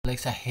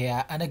Alexa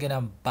here, and again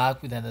I'm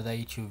back with another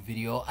YouTube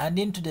video. And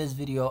in today's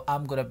video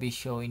I'm gonna be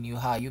showing you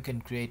how you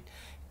can create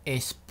a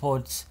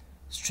sports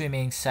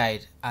streaming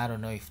site. I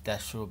don't know if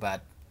that's true,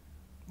 but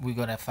we're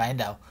gonna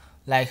find out,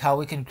 like how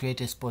we can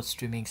create a sports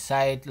streaming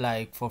site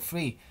like for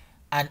free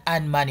and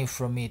earn money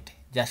from it,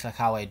 just like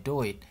how I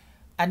do it.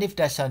 And if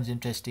that sounds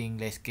interesting,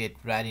 let's get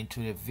right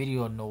into the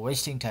video, no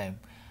wasting time.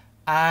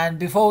 And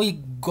before we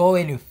go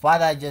any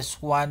further, I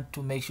just want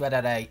to make sure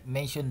that I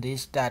mention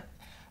this, that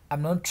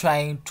I'm not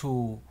trying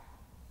to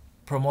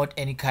promote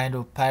any kind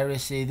of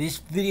piracy. This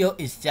video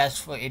is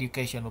just for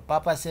educational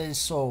purposes,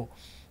 so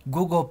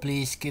Google,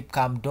 please keep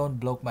calm, don't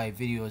block my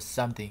videos,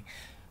 something.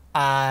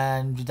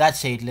 And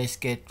that's it, let's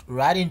get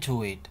right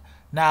into it.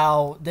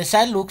 Now the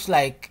site looks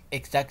like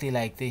exactly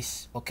like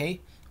this.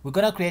 Okay, we're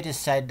gonna create a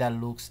site that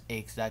looks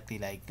exactly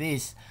like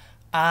this.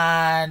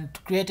 And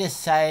to create a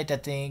site, I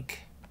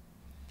think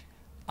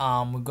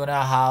you're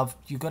gonna have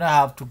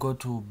to go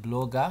to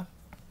Blogger.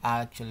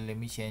 Actually, let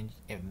me change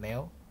the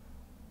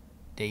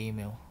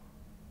email.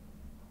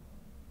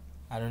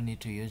 I don't need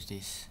to use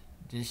this.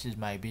 This is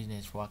my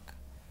business work.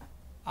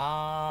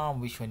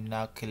 Which one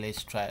now? Okay,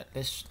 let's try.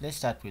 Let's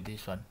start with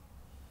this one.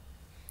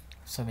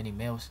 So many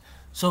mails.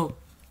 So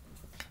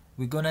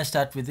we're gonna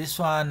start with this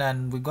one,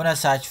 and we're gonna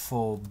search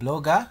for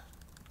Blogger,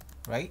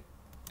 right?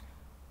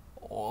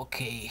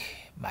 Okay,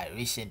 my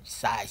recent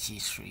search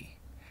history.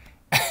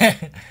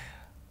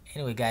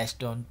 Anyway, guys,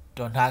 don't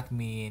hack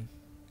me in.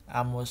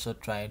 I'm also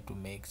trying to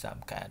make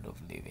some kind of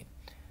living.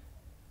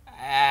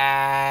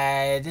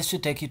 This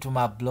should take you to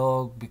my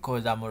blog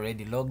because I'm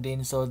already logged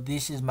in. So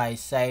this is my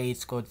site.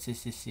 It's called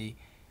CCC.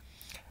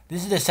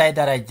 This is the site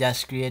that I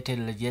just created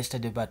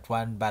yesterday, but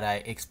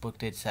I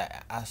exported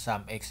as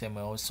some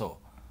XML. So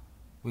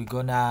we're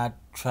gonna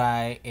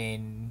try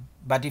and,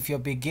 but if you're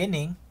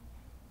beginning,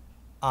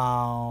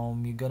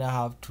 you're gonna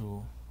have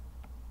to,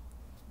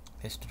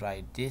 let's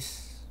try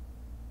this,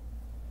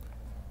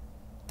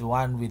 the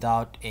one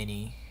without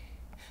any.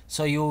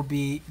 So you'll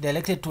be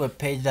directed to a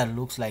page that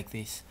looks like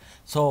this.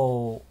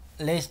 So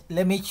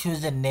let me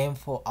choose a name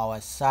for our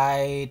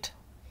site,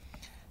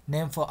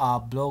 name for our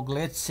blog.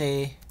 Let's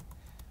say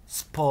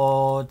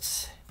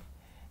sports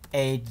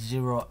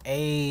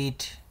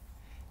 808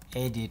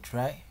 edit,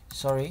 right?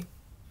 Sorry,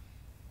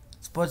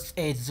 sports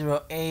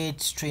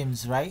 808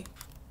 streams, right?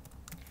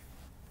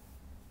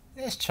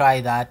 Let's try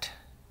that.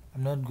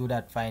 I'm not good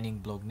at finding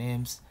blog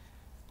names.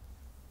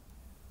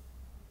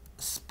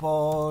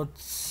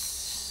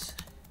 Sports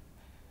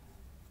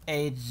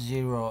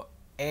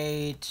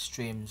 808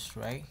 streams,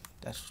 right?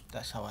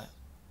 That's how I,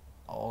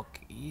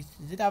 okay, is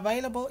it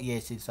available?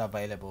 Yes, it's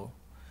available.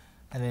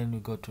 And then we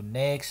go to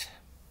next.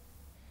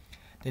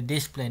 The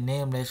display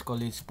name, let's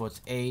call it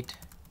sports 8.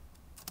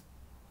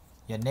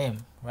 Your name,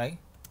 right?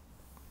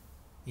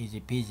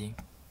 Easy peasy.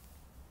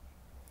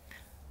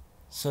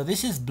 So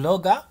this is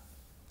Blogger.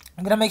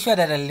 I'm gonna make sure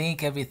that I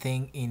link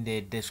everything in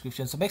the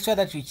description, so make sure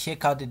that you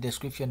check out the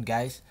description,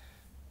 guys.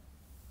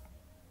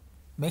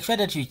 Make sure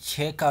that you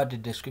check out the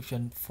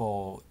description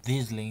for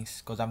these links,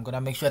 because I'm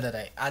gonna make sure that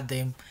I add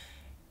them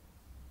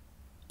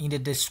in the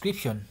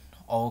description.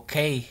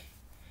 Okay,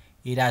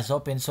 it has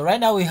opened. So right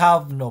now we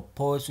have no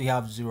posts, we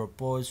have 0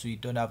 posts, we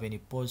don't have any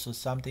posts or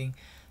something.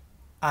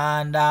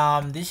 And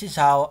this is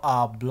how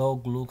our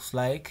blog looks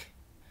like.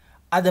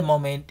 At the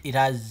moment it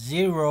has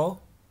 0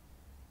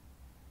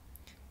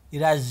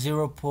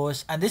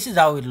 posts, and this is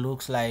how it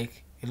looks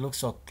like. It looks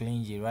so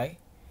clingy, right?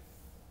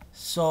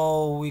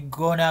 So we're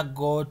gonna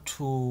go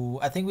to,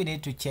 I think we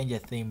need to change a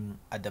theme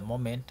at the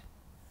moment,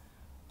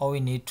 or we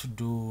need to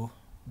do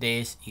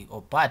the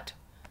SEO part.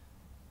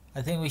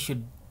 I think we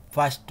should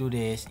first do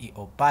the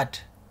SEO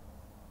part.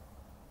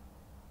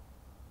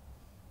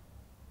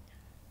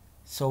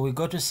 So we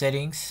go to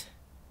settings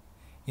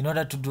in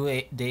order to do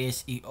the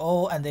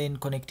SEO, and then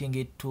connecting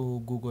it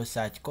to Google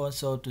Search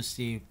Console to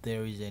see if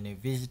there is any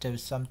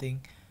visitors,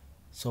 something.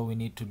 So we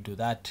need to do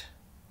that.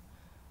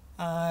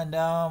 And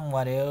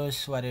what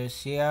else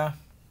here?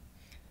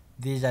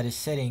 These are the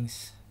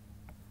settings.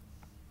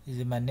 Is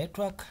it my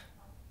network?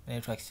 My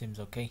network seems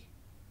okay.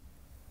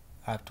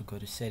 I have to go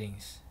to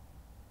settings.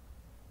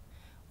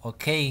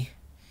 Okay,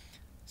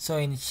 so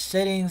in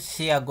settings,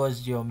 here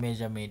goes your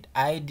measurement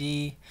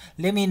ID.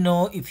 Let me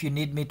know if you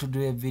need me to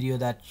do a video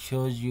that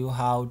shows you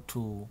how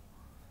to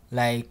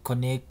like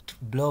connect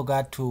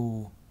Blogger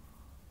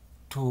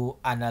to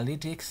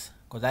analytics,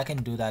 because I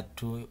can do that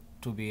too,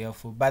 to be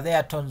helpful. But there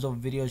are tons of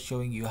videos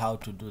showing you how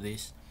to do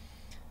this.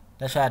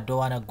 That's why I don't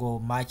want to go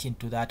much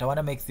into that. I want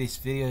to make this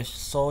video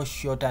so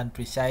short and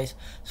precise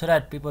so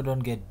that people don't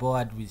get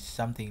bored with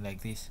something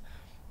like this.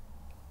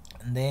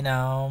 And then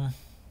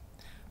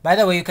by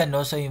the way, you can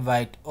also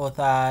invite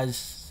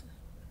authors.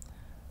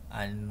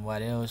 And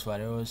what else?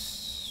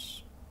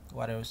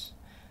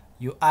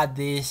 You add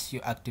this, you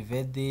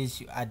activate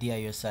this, you add here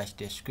your search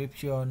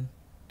description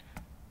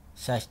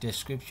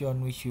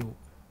which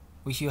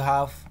you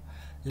have.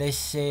 Let's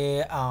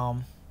say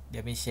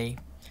let me say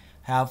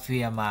I have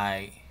here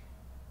my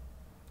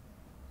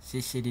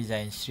CC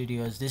Design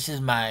Studios. This is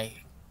my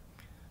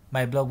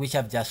my blog which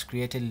I've just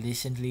created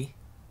recently.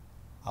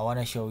 I want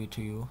to show it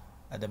to you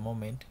at the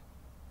moment.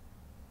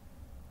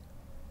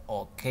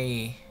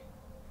 Okay,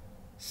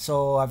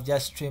 so I've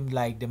just streamed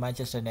like the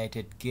Manchester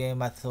United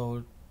game. I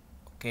thought,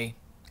 okay,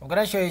 I'm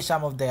gonna show you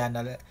some of the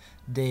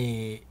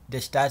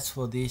stats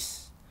for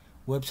this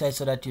website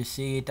so that you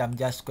see it. I'm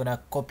just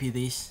gonna copy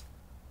this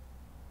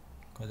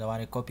because I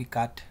want to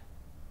copycat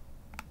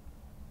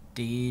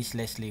this.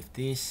 Let's leave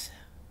this.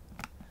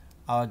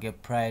 I'll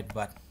get pride,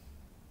 but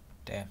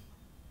damn,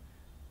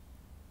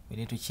 we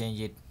need to change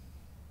it.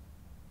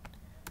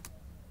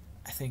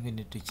 I think we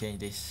need to change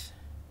this.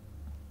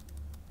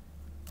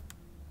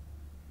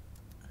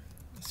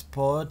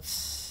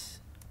 Sports,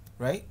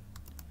 right?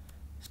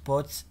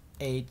 Sports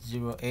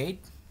 808.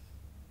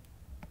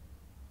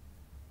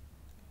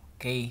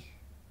 Okay,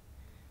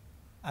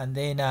 and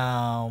then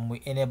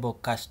we enable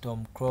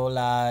custom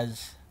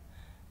crawlers,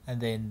 and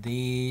then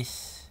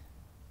this,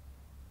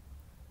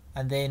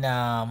 and then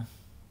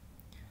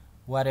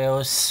what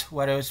else?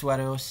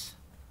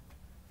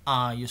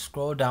 You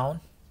scroll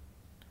down.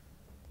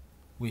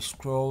 We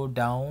scroll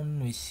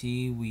down, we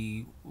see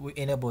we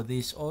enable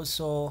this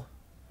also,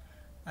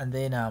 and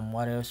then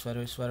what else?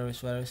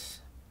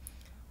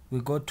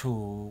 We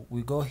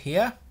go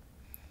here,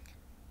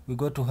 we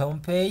go to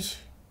home page,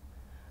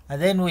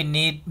 and then we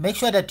need make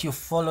sure that you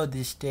follow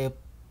this step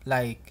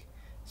like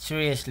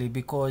seriously,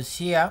 because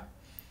here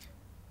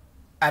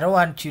I don't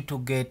want you to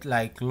get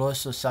like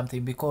lost or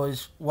something,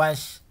 because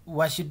once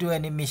you do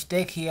any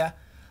mistake here,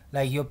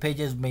 like your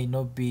pages may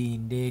not be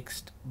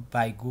indexed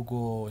by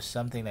Google or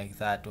something like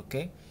that.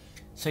 Okay,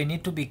 so you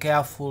need to be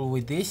careful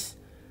with this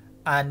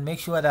and make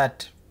sure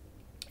that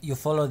you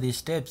follow these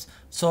steps.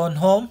 So on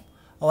home,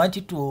 I want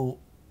you to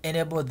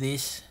enable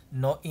this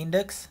no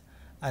index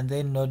and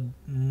then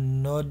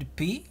node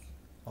p.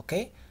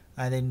 Okay,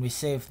 and then we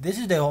save. This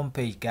is the home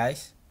page,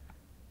 guys.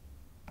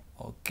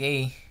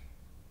 Okay,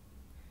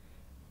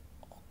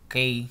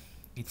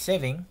 it's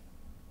saving.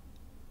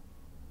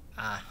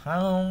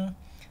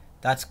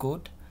 That's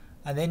good.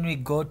 And then we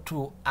go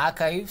to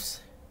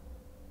archives,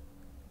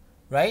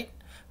 right?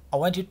 I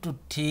want you to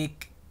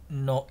tick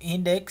no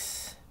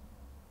index,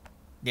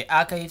 the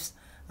archives,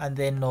 and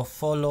then no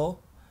follow,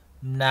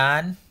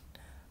 none,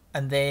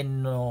 and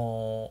then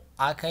no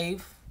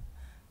archive,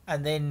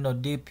 and then no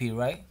dp,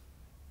 right?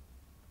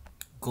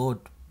 Good,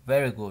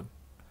 very good,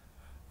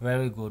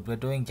 very good. We're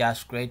doing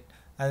just great.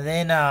 And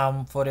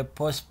then for the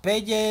post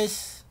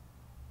pages,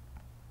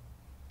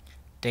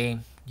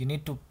 then you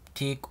need to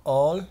tick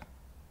all,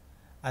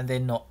 and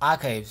then no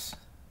archives.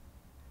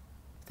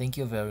 Thank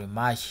you very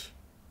much.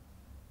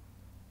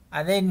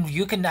 And then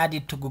you can add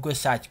it to Google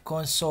Search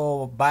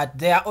Console, but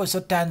there are also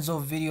tons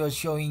of videos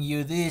showing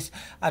you this.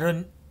 I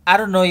don't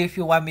know if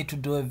you want me to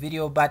do a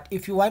video, but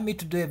if you want me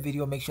to do a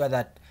video, make sure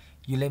that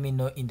you let me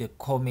know in the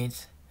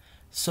comments.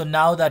 So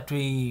now that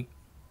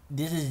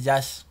this is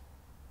just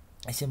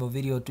a simple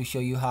video to show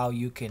you how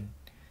we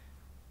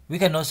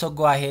can also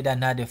go ahead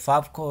and add a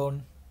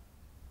favicon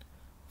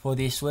for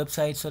this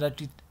website, so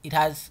that it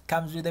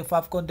comes with a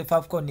favicon. The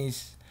favicon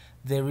is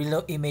the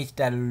real image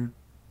that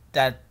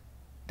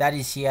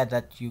is here,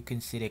 that you can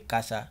see the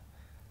cursor,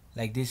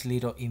 like this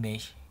little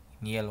image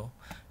in yellow.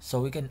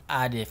 So we can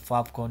add a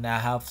favicon. I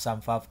have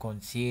some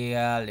favicons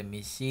here. Let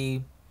me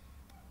see.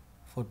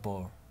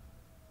 Football.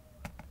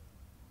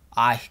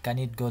 Can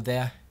it go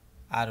there?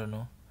 I don't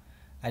know.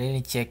 I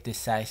didn't check the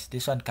size.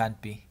 This one can't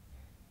be.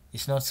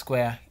 It's not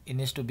square. It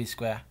needs to be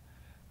square.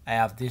 I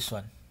have this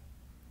one.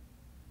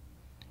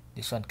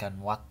 This one can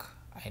work,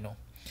 I know.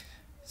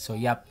 So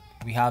yep,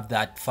 we have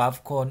that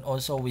favicon.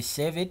 Also, we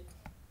save it,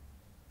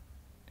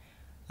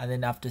 and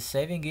then after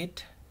saving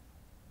it,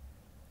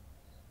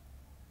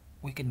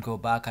 we can go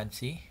back and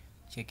see,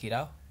 check it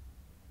out.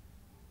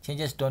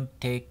 Changes don't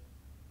take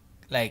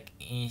like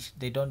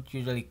they don't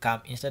usually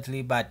come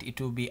instantly, but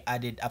it will be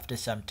added after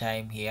some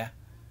time here,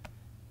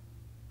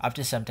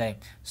 after some time.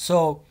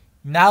 So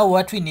now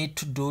what we need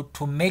to do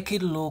to make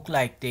it look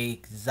like the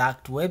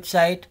exact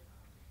website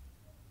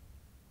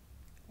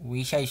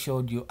which I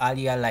showed you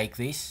earlier, like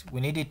this,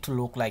 we need it to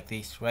look like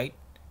this, right?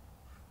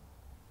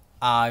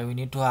 We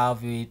need to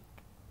have it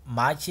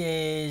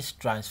matches,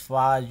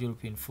 transfers,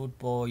 European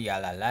football,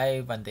 Yalla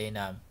Live, and then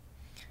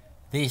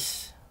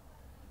this.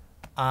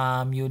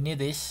 You need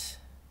this.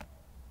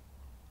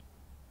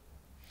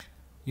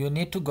 You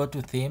need to go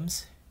to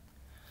themes.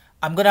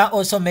 I'm gonna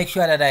also make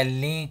sure that I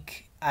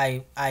link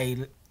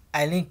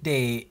link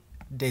the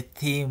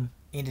theme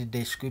in the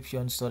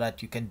description so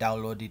that you can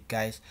download it,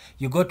 guys.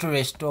 You go to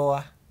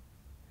restore,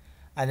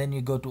 and then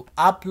you go to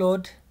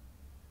upload,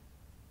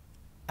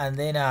 and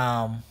then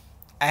I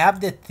have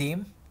the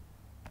theme.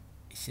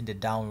 It's in the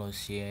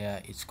downloads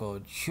here. It's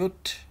called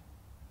Shoot.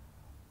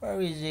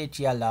 Where is it?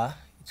 Yalla.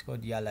 It's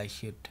called Yalla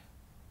Shoot.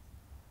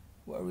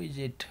 Where is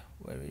it?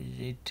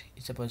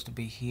 It's supposed to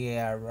be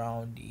here,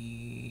 around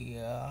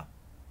here.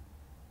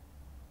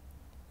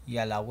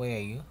 Yalla, where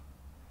are you?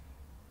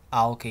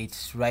 Okay,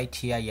 it's right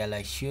here.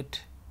 Yalla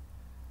Shoot.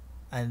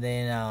 And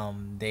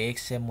then the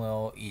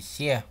XML is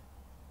here.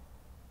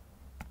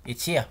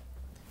 It's here.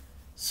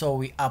 So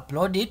we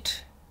upload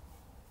it.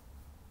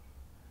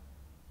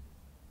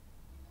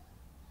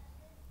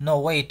 No,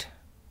 wait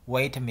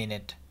a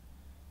minute,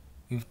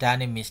 we've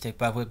done a mistake,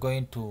 but we're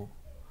going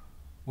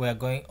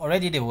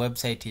already the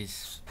website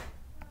is,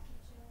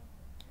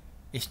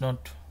 it's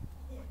not,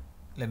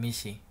 let me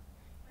see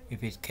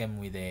if it came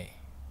with a,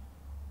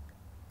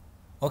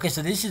 okay,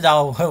 so this is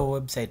how our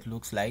website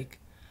looks like,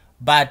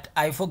 but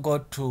I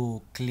forgot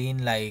to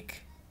clean,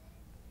 like,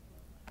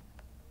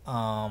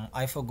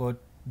 I forgot,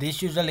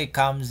 this usually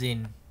comes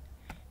in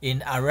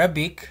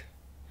Arabic.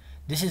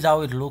 This is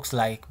how it looks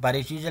like, but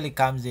it usually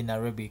comes in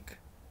Arabic.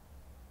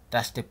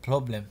 That's the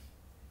problem.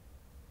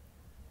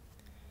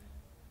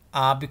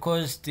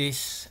 Because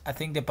this, I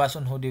think the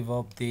person who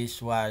developed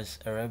this was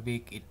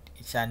Arabic.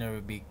 It's an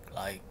Arabic,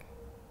 like.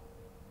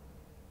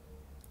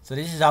 So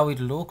this is how it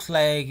looks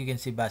like. You can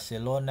see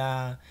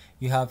Barcelona.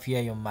 You have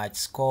here your match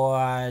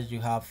scores.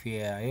 You have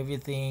here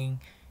everything.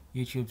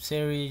 YouTube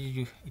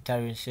series,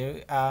 Italian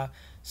series.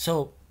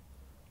 So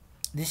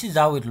this is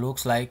how it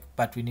looks like,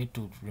 but we need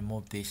to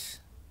remove this,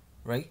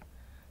 right?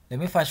 Let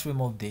me first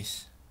remove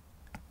this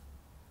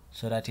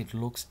so that it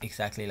looks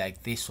exactly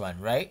like this one,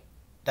 right?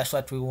 That's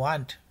what we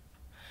want.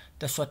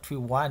 That's what we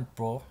want,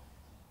 bro,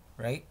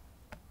 right?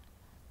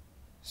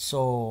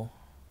 So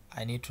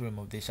I need to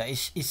remove this.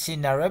 It's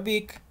in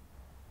Arabic.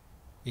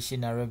 It's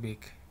in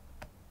Arabic,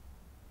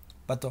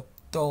 but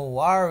don't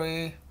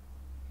worry,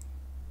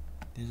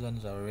 this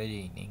one's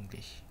already in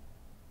English.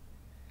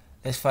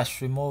 Let's first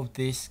remove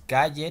this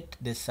gadget,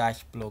 the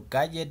search block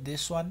gadget,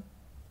 this one,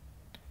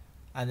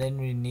 and then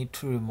we need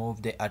to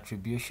remove the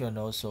attribution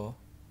also.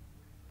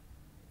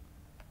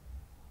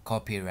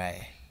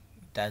 Copyright,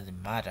 it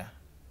doesn't matter,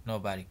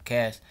 nobody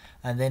cares.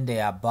 And then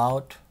the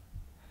about,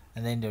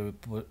 and then the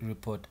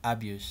report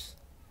abuse.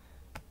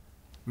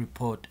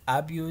 Report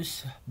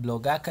abuse,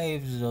 blog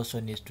archives also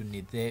needs to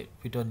need the,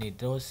 we don't need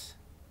those.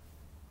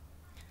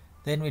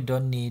 Then we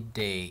don't need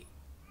the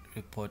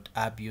report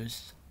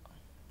abuse.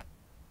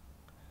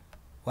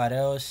 What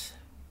else?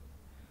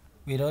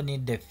 We don't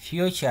need the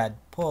featured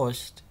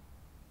post.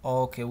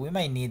 Okay, we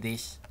might need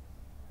this.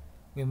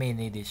 We may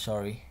need it,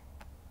 sorry.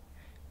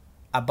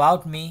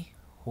 About me,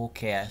 who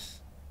cares?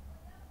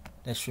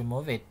 Let's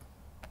remove it.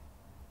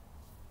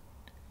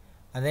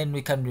 And then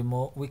we can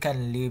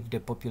leave the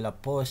popular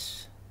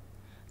posts.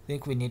 I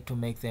think we need to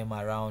make them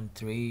around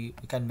 3.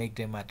 We can make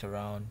them at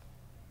around,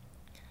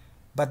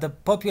 but the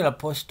popular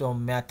posts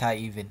don't matter.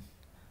 Even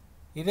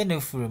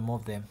if we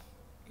remove them,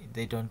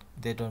 they don't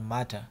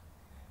matter,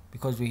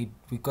 because we're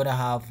gonna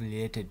have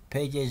related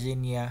pages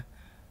in here.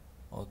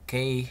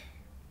 Okay,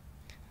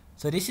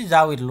 so this is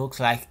how it looks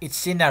like.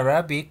 It's in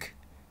Arabic.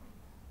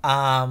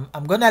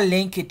 I'm gonna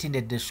link it in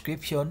the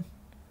description.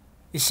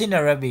 It's in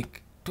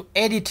Arabic. To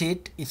edit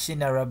it, it's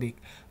in Arabic,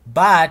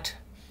 but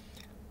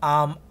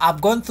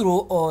I've gone through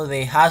all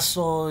the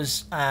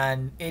hassles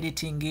and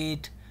editing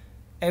it,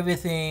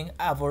 everything.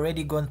 I've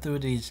already gone through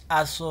these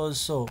hassles,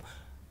 so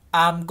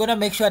I'm gonna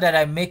make sure that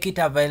I make it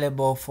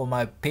available for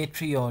my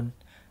Patreon.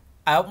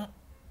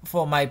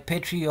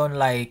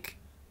 Like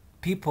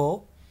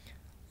people,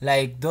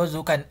 like those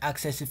who can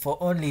access it for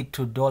only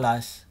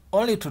 $2.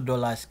 Only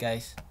 $2,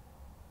 guys.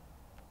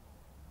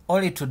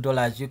 Only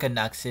 $2 you can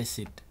access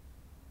it.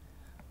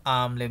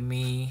 Let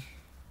me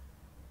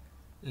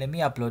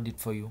upload it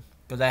for you,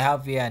 because I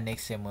have here an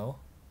XML.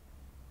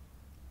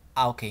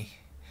 Okay,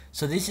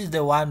 so this is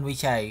the one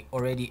which I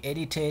already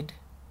edited.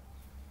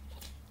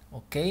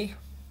 Okay,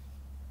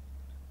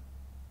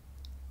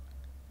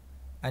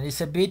 and it's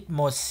a bit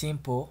more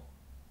simple,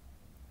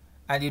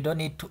 and you don't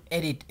need to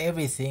edit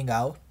everything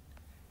out.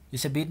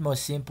 It's a bit more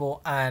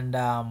simple, and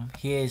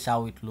here is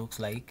how it looks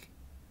like.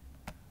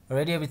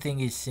 Already everything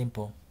is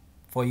simple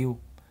for you.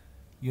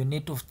 You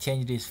need to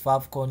change this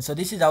favcon. So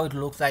this is how it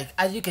looks like.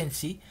 As you can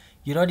see,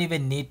 you don't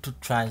even need to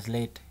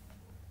translate.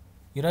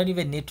 You don't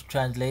even need to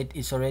translate.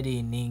 It's already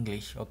in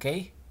English.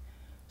 Okay,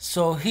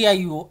 so here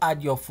you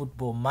add your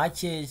football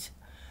matches.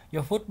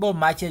 Your football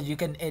matches, you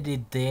can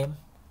edit them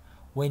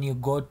when you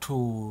go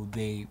to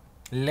the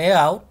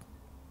layout.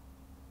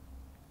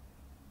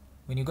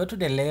 When you go to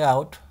the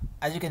layout,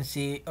 as you can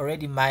see,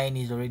 already mine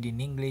is already in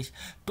English.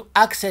 To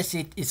access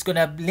it,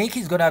 link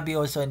is gonna be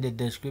also in the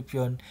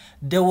description.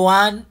 The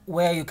one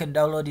where you can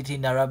download it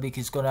in Arabic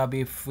is gonna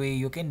be free.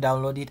 You can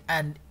download it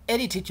and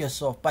edit it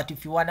yourself. But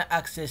if you wanna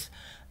access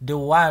the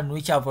one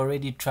which I've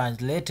already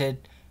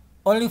translated,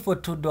 only for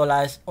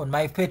 $2 on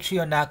my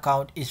Patreon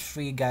account, is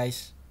free,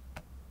 guys.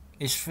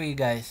 It's free,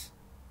 guys.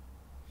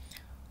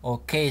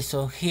 Okay,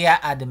 so here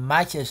are the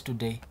matches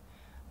today,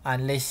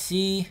 and let's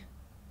see.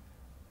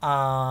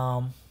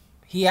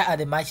 Here are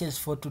the matches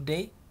for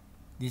today.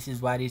 This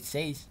is what it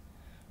says: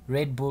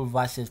 Red Bull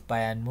versus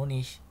Bayern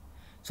Munich.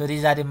 So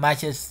these are the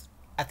matches.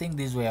 I think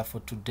these were for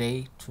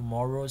today.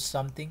 Tomorrow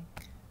something.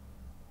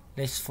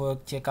 Let's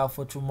check out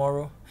for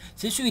tomorrow.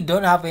 Since we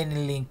don't have any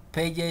link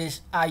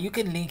pages, you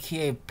can link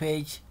here a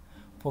page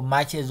for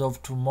matches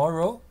of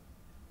tomorrow.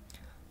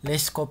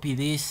 Let's copy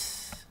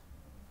this.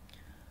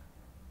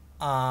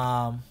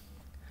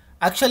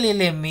 Actually,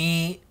 let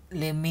me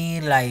let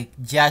me like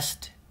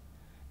just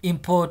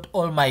import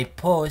all my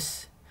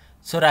posts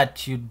so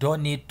that we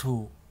don't need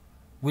to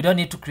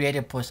create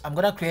a post. I'm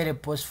gonna create a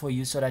post for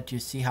you so that you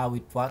see how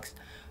it works,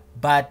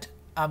 but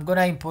I'm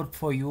gonna import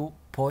for you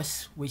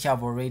posts which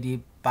I've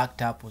already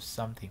backed up or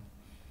something.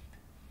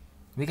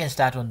 We can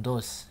start on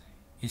those.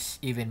 It's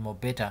even more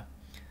better.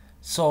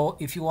 So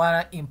if you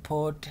wanna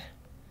import,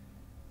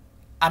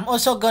 I'm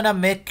also gonna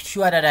make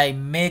sure that I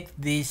make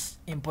this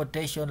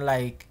importation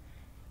like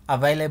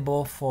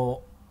available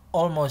for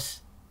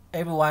almost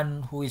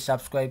everyone who is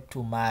subscribed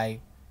to my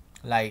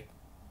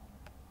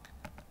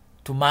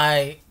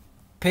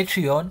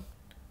Patreon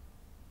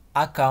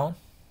account.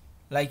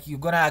 Like, you're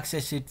gonna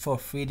access it for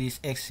free, this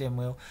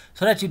XML,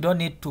 so that you don't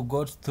need to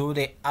go through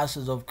the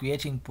hassles of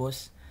creating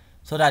posts,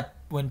 so that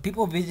when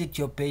people visit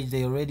your page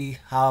they already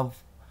have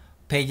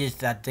pages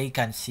that they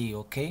can see.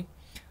 Okay,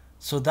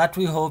 so that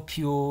will help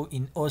you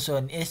in also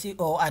in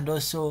SEO, and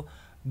also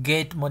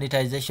get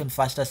monetization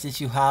faster,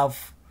 since you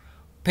have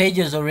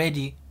pages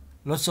already,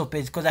 lots of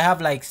pages, because I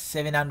have like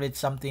 700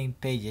 something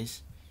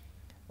pages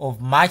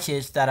of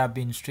matches that have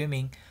been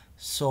streaming.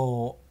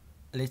 So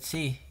let's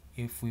see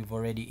if we've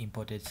already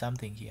imported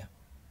something here.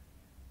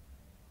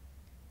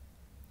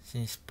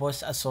 Since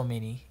posts are so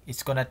many,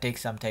 it's gonna take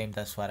some time.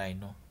 That's what I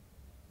know.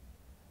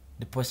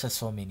 The posts are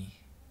so many,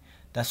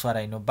 that's what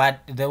I know,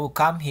 but they will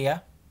come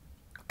here.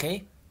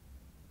 Okay,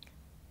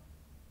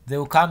 they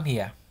will come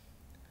here.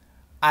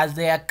 As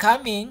they are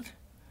coming,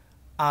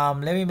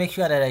 let me make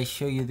sure that I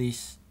show you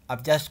this.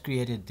 I've just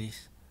created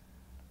this.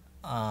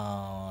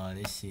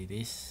 Let's see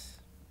this.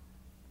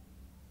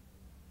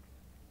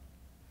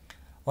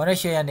 I want to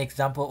show you an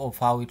example of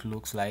how it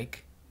looks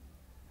like,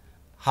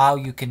 how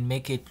you can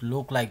make it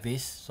look like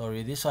this.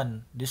 Sorry, this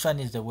one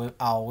is the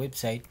our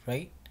website,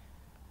 right?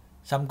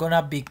 So I'm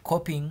gonna be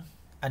copying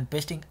and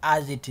pasting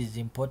as it is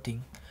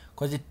importing,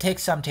 because it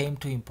takes some time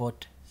to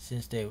import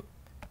since they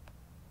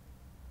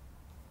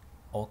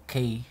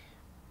okay.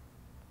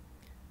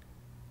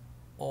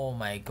 Oh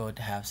my god,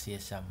 I have here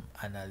some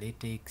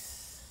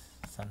analytics,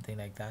 something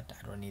like that.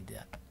 I don't need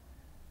that.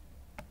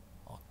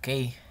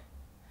 Okay,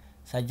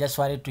 so I just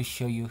wanted to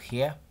show you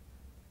here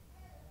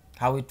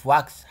how it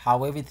works,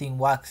 how everything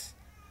works.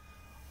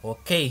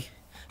 Okay,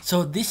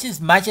 so this is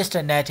Manchester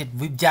United.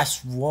 We've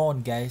just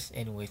won, guys.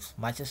 Anyways,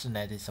 Manchester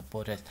United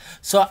supporters.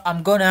 So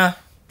I'm gonna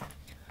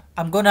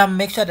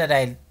make sure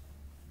that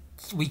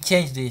we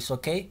change this.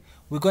 Okay,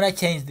 we're gonna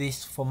change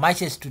this for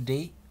matches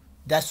today.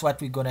 That's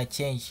what we're gonna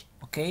change.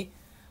 Okay,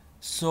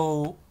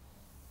 so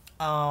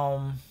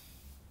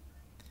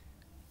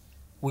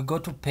we go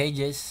to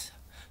pages.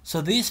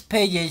 So these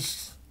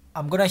pages,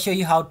 I'm gonna show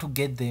you how to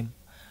get them.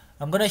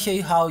 I'm gonna show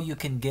you how you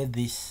can get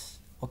this.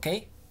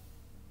 Okay,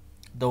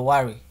 don't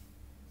worry.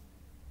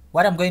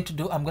 What I'm going to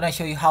do, I'm gonna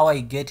show you how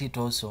I get it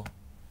also,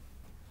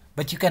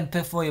 but you can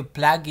pay for your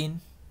plugin.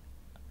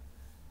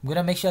 I'm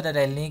gonna make sure that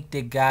I link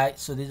the guide.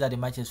 So these are the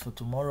matches for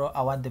tomorrow.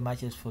 I want the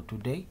matches for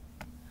today.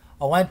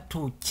 I want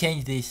to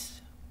change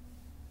this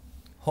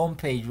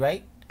homepage,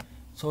 right?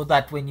 So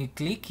that when you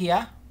click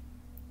here,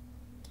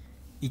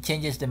 it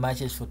changes the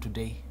matches for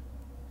today.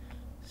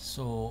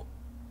 So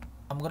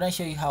I'm gonna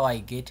show you how I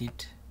get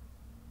it.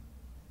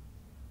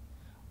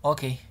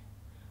 Okay,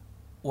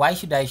 why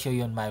should I show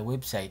you on my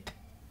website,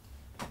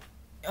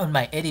 on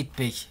my edit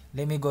page?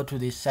 Let me go to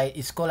this site.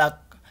 It's called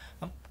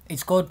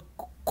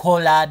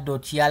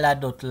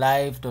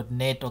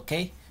caller.yala.live.net.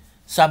 okay,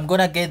 so I'm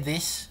gonna get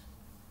this.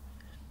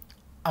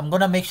 I'm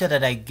gonna make sure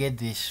that I get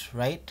this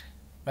right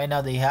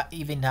now. They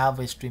even have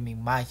a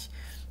streaming match.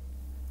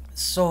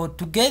 So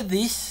to get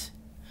this,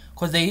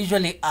 because they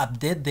usually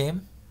update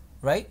them,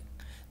 right?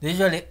 They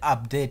usually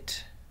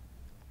update.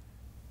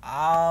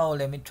 Oh,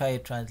 let me try a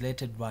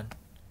translated one.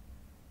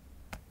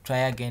 Try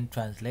again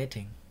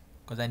translating,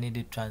 because I need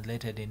it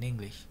translated in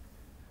English.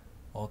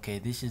 Okay,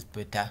 this is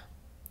better.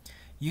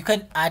 You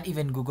can add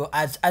even Google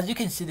Ads. As you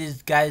can see,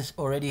 these guys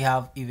already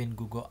have even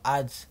Google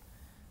Ads.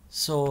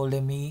 So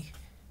let me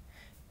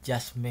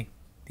just make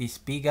this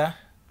bigger.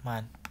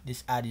 Man,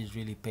 this ad is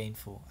really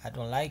painful. I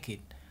don't like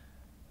it,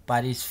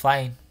 but it's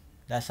fine.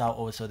 That's how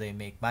also they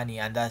make money,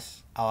 and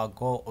that's our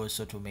goal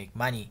also, to make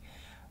money.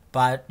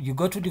 But you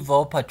go to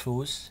developer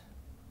tools.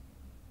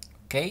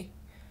 Okay,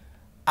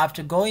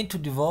 after going to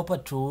developer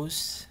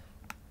tools,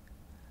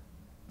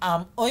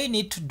 all you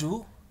need to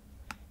do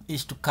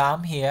is to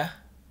come here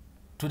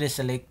to the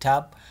select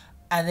tab,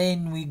 and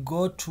then we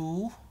go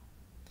to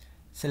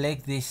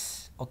select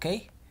this.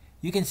 Okay,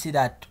 you can see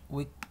that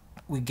we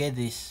get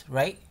this,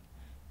 right?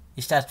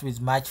 It starts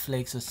with match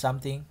flex or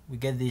something. We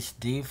get this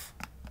div,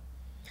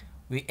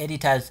 we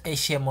edit as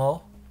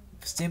HTML,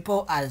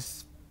 simple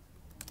as,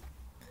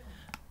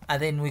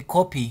 and then we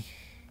copy,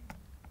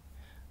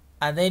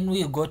 and then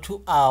we go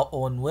to our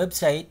own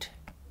website,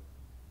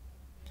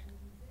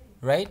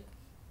 right?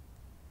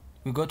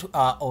 We go to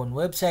our own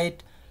website,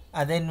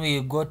 and then we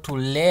go to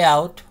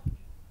layout.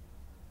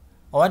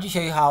 I want to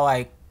show you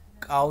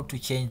how to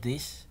change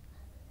this.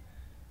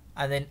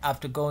 And then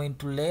after going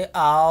to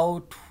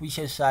layout, we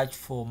shall search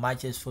for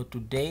matches for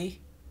today.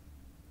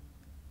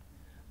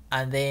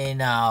 and then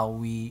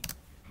we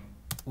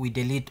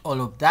delete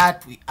all of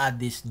that. We add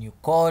this new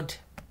code,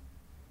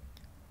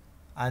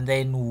 and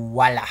then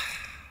voila,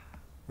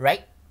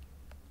 right?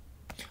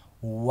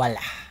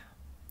 Voila.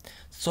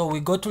 So we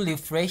go to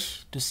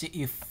refresh to see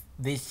if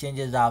these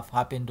changes have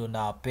happened on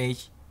our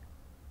page.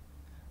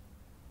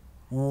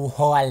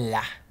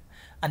 Voila,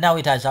 and now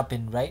it has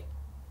happened, right?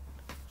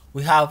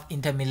 We have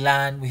Inter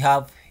Milan, we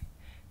have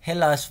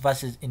Hellas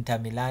versus Inter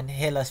Milan,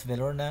 Hellas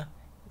Verona,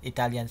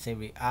 Italian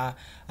Serie A,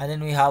 and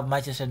then we have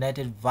Manchester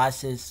United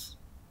versus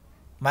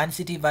Man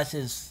City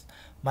versus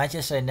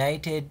Manchester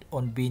United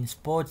on Bein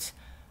Sports,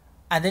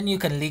 and then you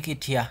can link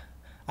it here.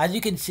 As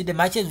you can see, the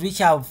matches which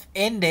have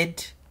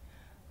ended,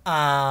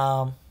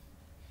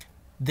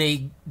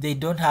 they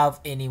don't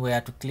have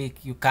anywhere to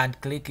click. You can't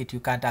click it,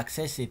 you can't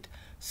access it.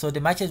 So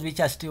the matches which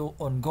are still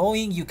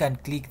ongoing, you can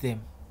click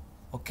them,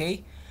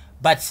 okay?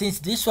 But since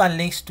this one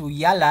links to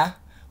Yala,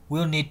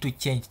 we'll need to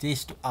change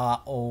this to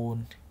our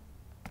own.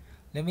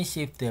 Let me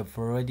see if they've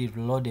already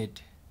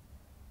loaded.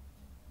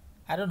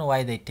 I don't know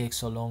why they take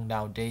so long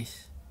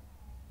nowadays,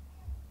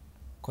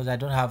 because I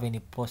don't have any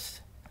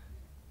posts.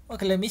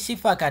 Okay, let me see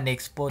if I can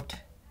export.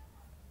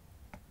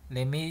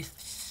 Let me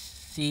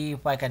see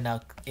if I can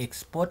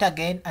export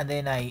again, and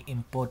then I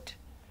import,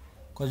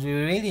 because we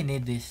really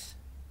need this.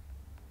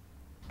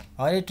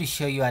 I wanted to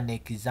show you an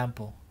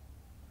example.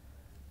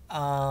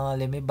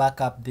 Let me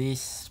back up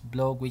this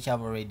blog which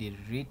I've already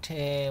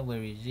written.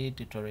 Where is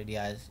it? It already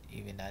has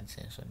even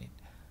Adsense on it.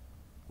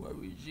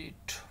 Where is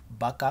it?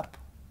 Backup,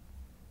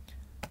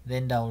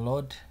 then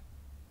download.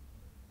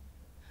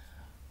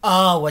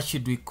 What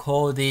should we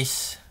call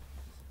this?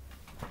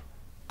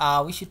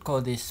 We should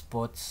call this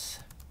Sports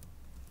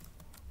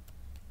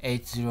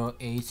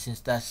 808, since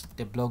that's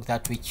the blog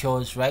that we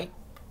chose, right?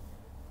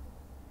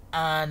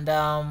 And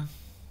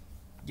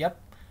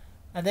yep,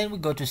 and then we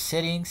go to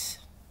settings.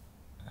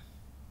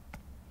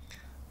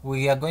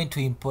 We are going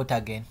to import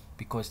again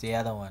because the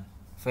other one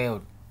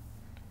failed.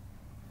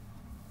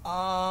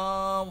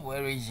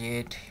 Where is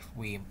it?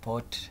 We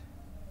import,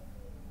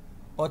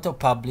 auto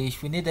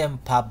publish. We need them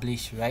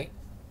publish, right?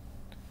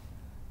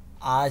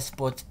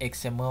 Sports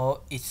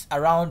XML, it's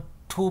around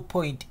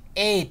 2.8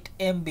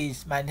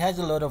 MBs, man. It has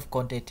a lot of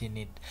content in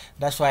it.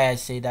 That's why I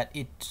say that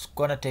it's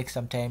gonna take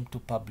some time to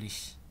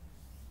publish,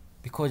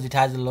 because it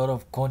has a lot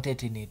of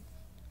content in it.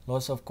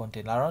 Lots of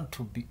content, around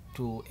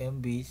 2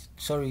 MBs,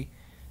 sorry,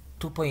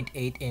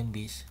 2.8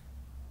 MBs.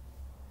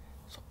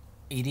 So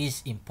it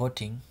is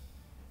importing.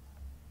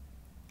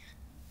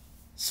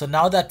 So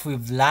now that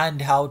we've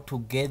learned how to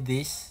get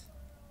this,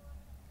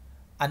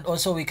 and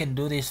also we can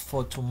do this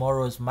for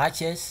tomorrow's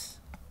matches.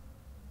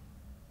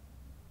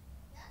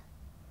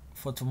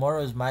 For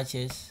tomorrow's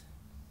matches,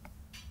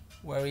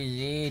 where is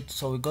it?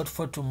 So we got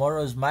for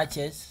tomorrow's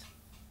matches.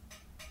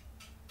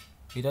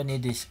 We don't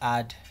need this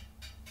ad.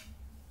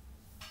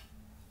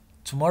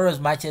 Tomorrow's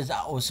matches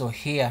are also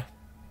here.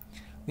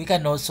 We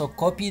can also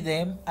copy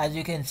them. As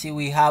you can see,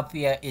 we have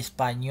here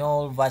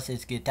Espanyol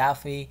versus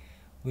Getafe.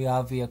 We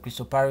have here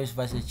Crystal Palace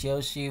versus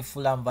Chelsea,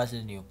 Fulham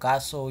versus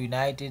Newcastle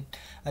United,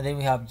 and then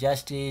we have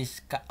Justice.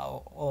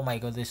 Oh my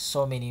god, there's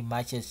so many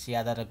matches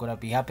here that are gonna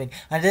be happening.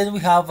 And then we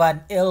have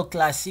an El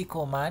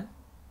Clasico, man.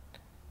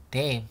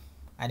 Damn,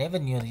 I never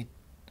knew it,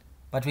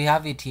 but we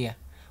have it here.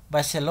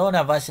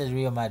 Barcelona versus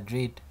Real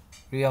Madrid.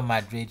 Real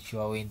Madrid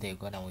sure win, they're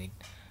gonna win.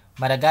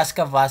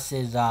 Madagascar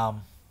versus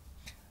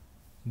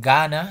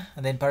Ghana,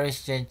 and then Paris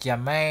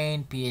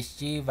Saint-Germain,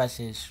 PSG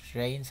versus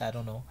Reims. I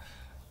don't know.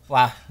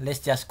 Well, let's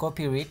just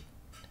copy it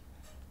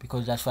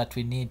because that's what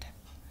we need.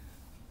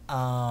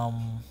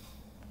 Okay,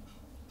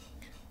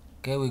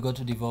 we go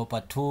to developer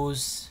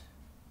tools.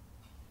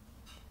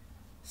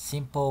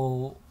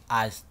 Simple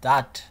as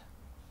that.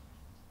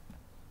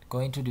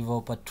 Going to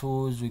developer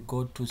tools, we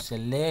go to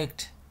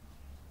select,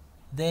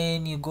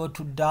 then you go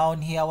to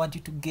down here. I want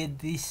you to get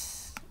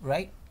this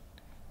right.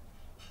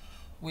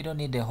 We don't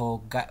need the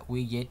whole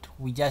widget,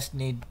 we just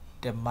need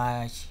the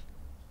match,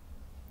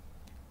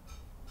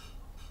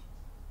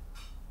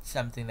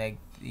 something like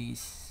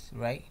this,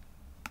 right?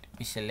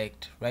 We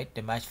select, right,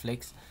 the match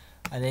flex,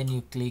 and then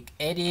you click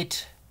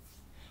edit,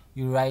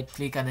 you right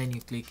click, and then you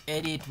click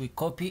edit. We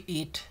copy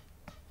it.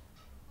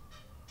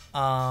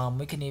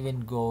 We can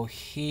even go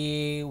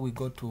here, we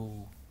go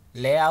to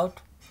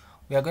layout.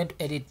 We are going to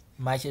edit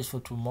matches for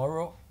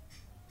tomorrow.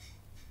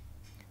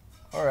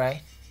 All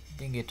right,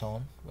 bring it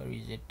on. Where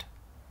is it?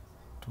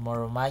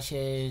 Tomorrow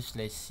matches.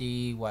 Let's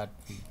see what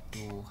we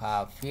do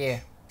have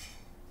here.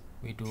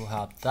 We do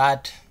have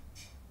that,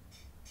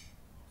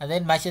 and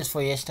then matches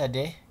for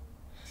yesterday.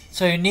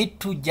 So you need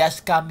to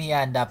just come here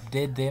and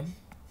update them.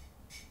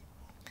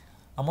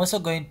 I'm also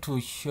going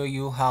to show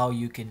you how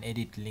you can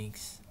edit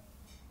links,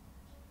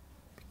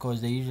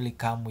 because they usually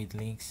come with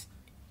links.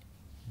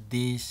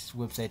 This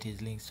website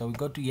is linked. So we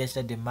go to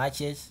yesterday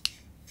matches,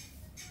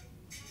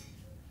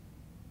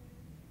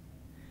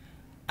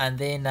 and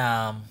then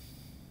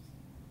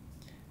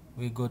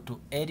we go to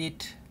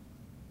edit,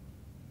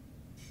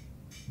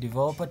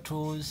 developer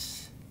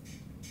tools.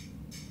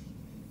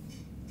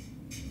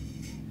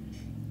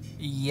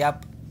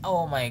 Yep,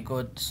 Oh my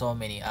god, so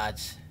many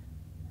ads.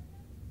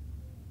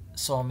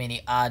 So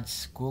many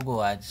ads,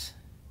 Google ads.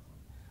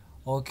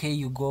 Okay,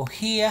 you go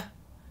here.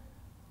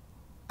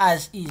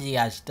 As easy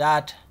as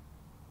that.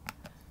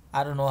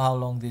 I don't know how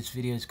long this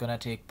video is gonna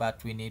take,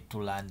 but we need to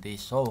learn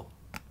this. So,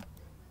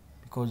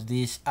 because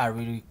these are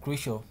really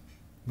crucial.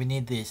 We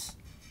need this.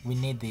 We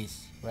need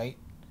this, right?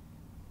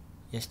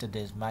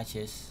 Yesterday's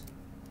matches.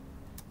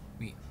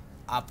 We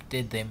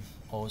update them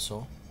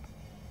also.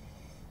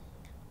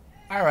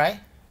 Alright.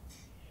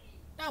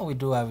 Now we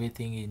do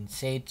everything in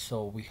set.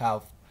 So we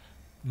have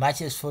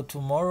matches for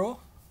tomorrow.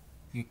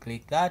 You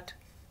click that.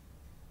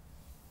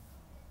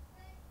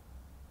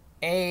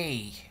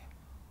 Hey,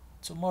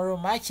 tomorrow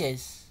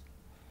matches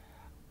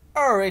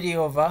already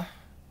over.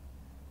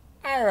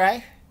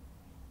 Alright.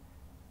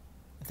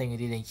 I think we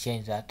didn't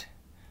change that.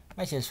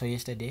 Matches for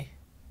yesterday.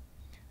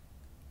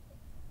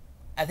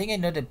 I think I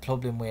know the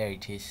problem where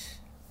it is.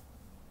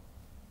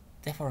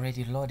 They've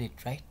already loaded,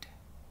 right?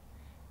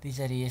 These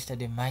are the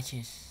yesterday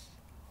matches.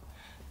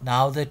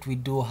 Now that we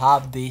do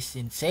have this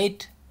in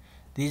set,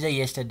 these are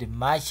yesterday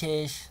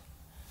matches.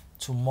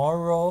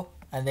 Tomorrow,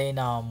 and then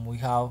we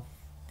have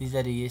these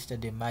are the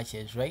yesterday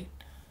matches, right?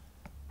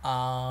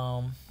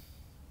 Are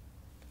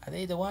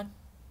they the one?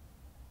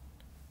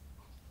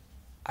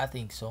 I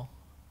think so.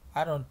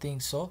 I don't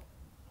think so.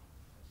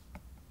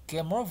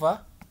 Game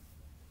over.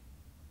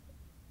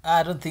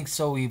 I don't think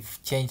so. We've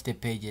changed the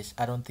pages.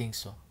 I don't think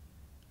so.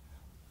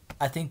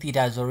 I think it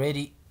has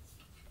already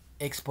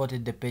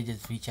exported the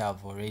pages which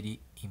I've already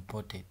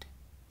imported,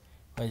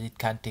 but it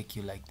can't take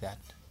you like that.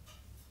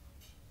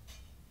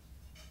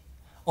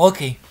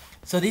 Okay,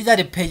 so these are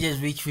the pages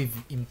which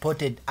we've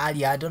imported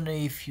earlier. I don't know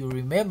if you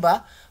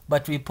remember,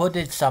 but we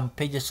imported some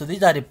pages. So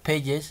these are the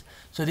pages.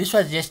 So this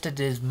was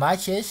yesterday's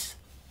matches,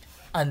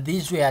 and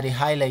these were the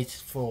highlights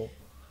for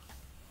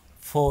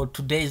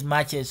today's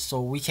matches.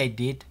 So which I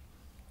did.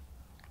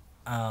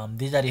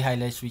 These are the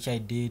highlights which I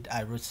did.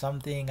 I wrote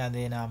something and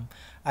then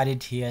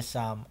added here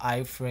some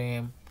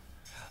iframe.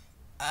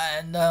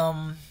 And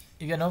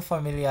if you're not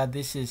familiar,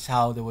 this is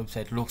how the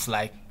website looks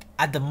like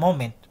at the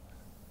moment,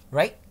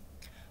 right?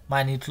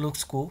 Man, it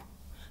looks cool.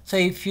 So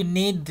if you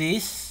need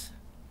this,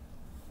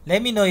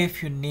 let me know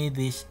if you need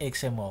this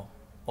XML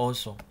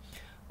also,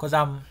 because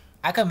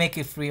I can make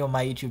it free on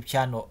my YouTube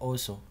channel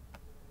also,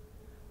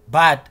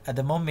 but at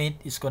the moment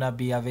it's gonna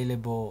be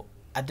available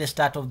at the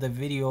start of the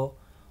video,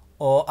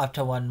 or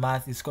after 1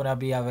 month it's gonna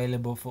be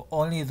available for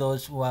only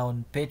those who are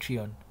on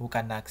Patreon who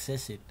can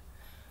access it.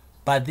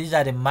 But these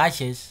are the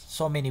matches.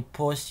 So many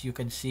posts you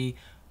can see,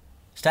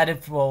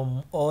 started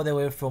from all the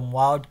way from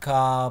World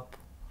Cup,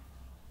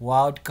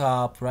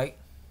 right?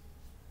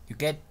 You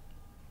get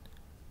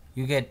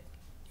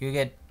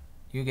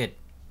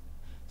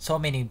so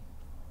many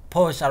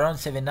posts, around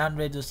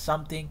 700 or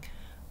something.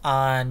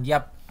 And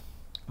yep,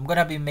 I'm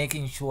gonna be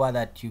making sure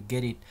that you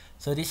get it.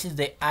 So this is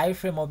the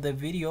iframe of the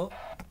video.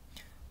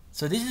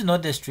 So this is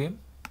not the stream,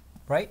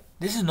 right?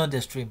 This is not the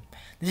stream.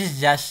 This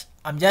is just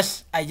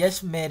I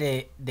just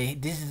made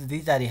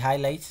these are the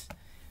highlights.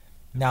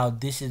 Now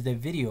this is the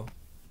video.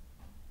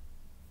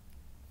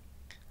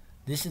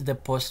 This is the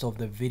post of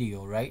the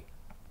video, right?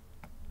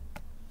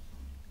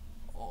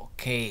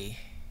 Okay.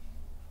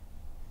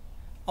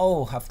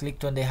 Oh, I've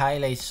clicked on the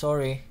highlights.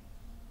 Sorry.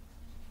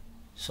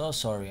 So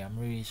sorry. I'm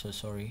really so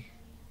sorry.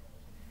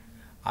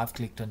 I've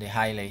clicked on the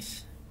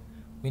highlights.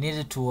 We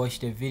needed to watch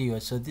the video.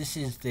 So this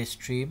is the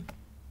stream.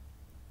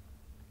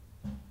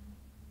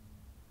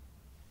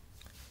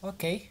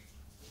 Okay.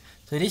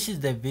 So this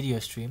is the video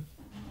stream.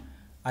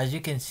 As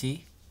you can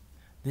see,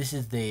 this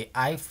is the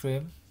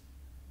iframe.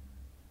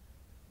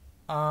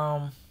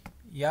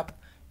 Yep,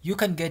 you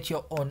can get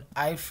your own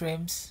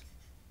iframes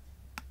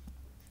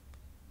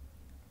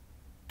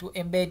to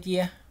embed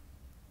here.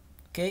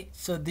 Okay,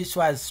 so this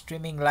was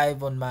streaming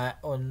live on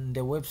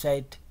the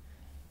website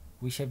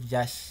which I've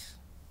just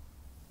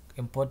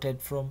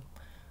imported from,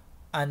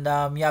 and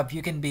yep,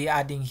 you can be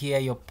adding here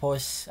your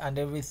posts and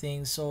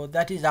everything. So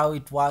that is how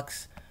it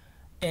works.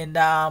 And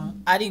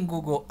adding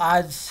Google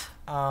Ads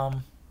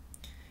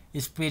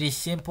is pretty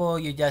simple.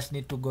 You just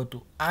need to go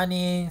to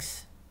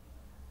earnings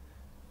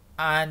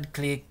and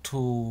click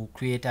to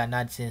create an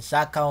AdSense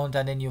account,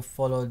 and then you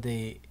follow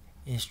the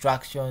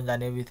instructions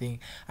and everything.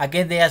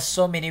 Again, there are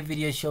so many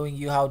videos showing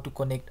you how to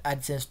connect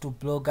AdSense to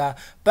Blogger,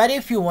 but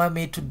if you want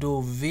me to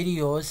do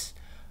videos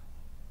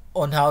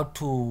on how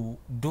to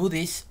do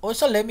this,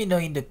 also let me know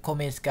in the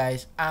comments,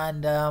 guys.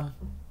 And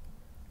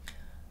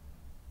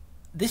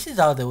this is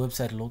how the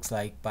website looks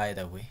like, by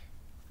the way.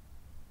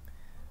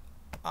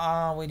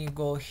 When you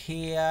go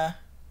here,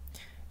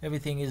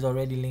 everything is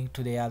already linked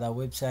to the other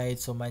website.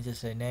 So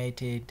Manchester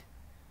United,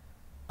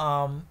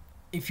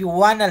 if you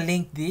wanna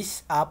link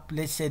this up,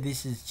 let's say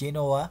this is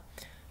Genoa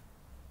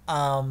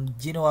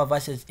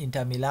versus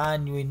Inter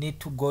Milan, you need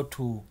to go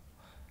to,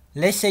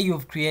 let's say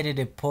you've created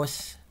a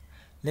post,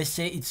 let's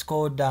say it's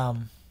called let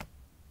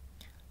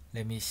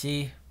me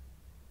see,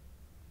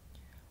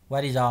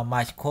 what is our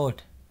match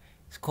called?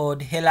 It's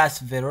called Hellas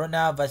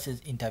Verona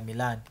versus Inter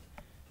Milan.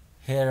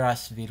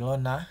 Hellas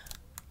Verona,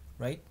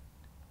 right?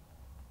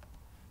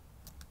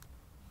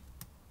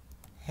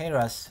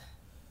 Hellas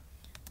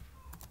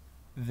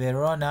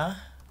Verona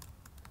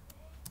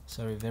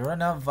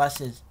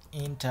versus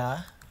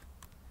Inter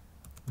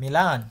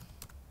Milan.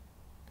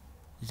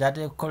 Is that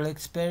the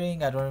correct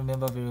spelling? I don't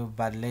remember very well,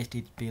 but let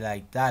it be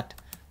like that.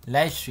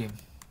 Live stream.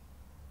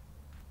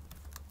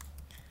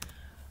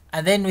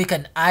 And then we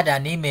can add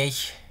an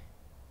image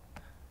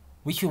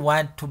which we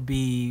want it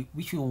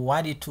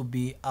to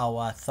be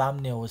our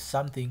thumbnail or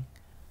something.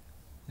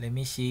 Let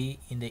me see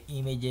in the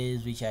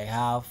images which I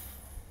have,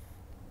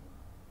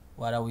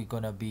 what are we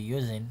gonna be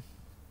using.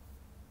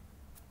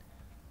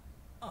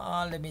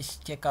 Let me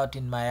check out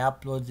in my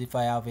uploads if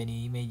I have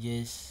any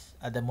images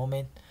at the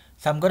moment.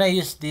 So I'm gonna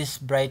use this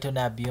Brighton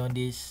are Beyond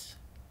this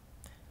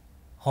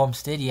home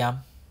stadium.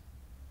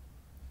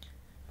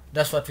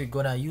 That's what we're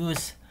gonna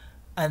use.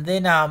 And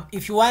then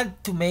if you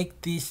want to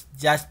make this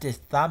just a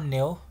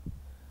thumbnail,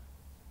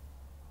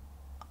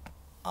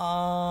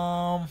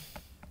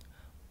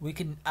 we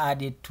can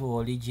add it to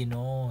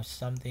original or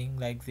something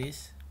like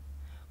this,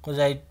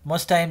 because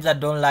most times I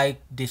don't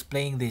like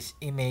displaying this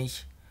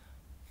image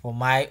for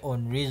my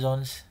own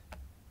reasons.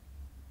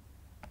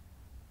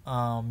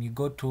 You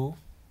go to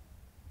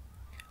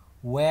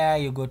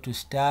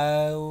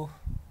style,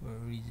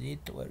 where is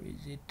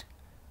it?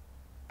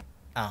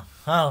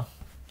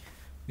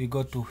 We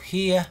go to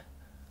here,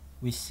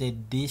 we say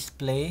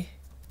display,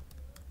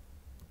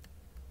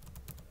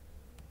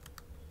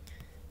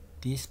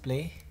 wait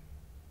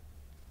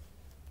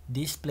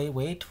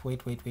please,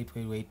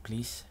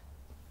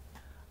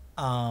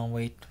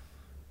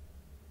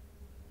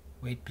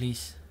 wait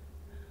please,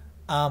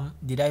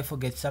 did I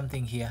forget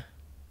something here?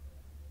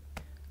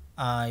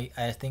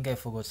 I think I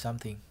forgot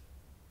something.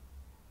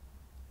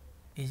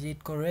 Is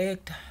it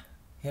correct?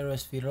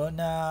 Heroes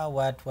Verona,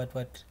 what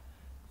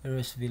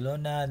Heroes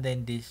Verona,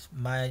 then this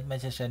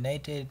Manchester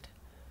United.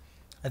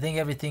 I think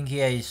everything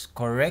here is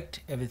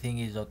correct, everything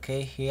is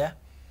okay here.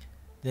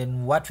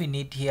 Then what we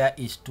need here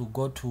is to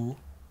go to,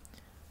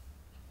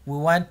 we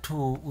want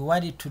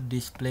it to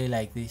display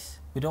like this.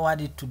 We don't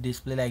want it to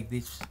display like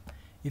this.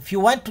 If you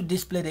want to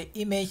display the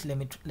image,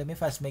 let me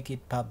first make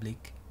it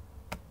public.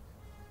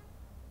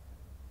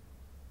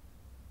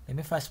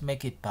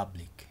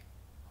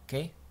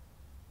 Okay,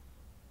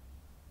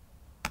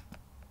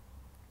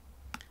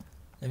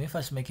 let me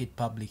first make it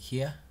public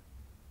here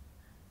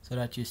so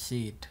that you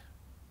see it.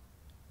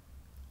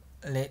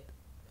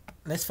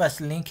 Let's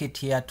first link it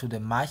here to the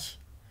match.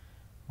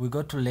 We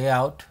go to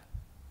layout,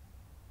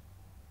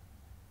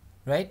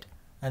 right?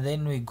 And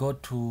then we go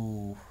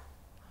to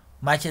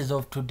matches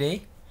of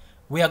today.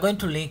 We are going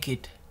to link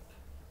it.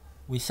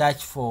 We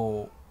search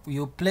for,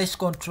 you place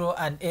Control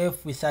and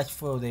F, we search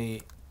for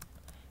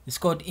it's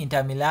called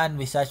Inter Milan.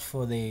 We search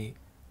for the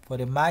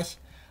match.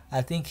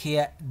 I think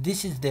here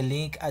this is the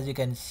link, as you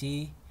can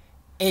see,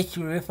 H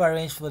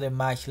reference for the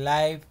match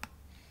live.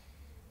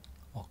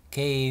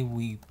 Okay,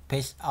 we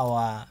paste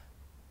our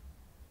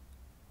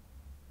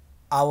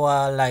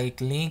like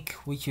link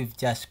which we've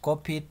just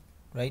copied,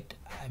 right?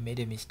 I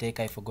made a mistake,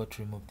 I forgot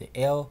to remove the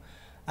L.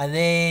 And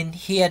then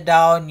here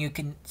down you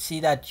can see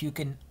that you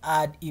can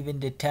add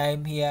even the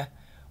time here.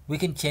 We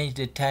can change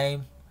the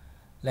time,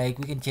 like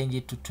we can change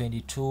it to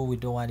 22. We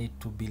don't want it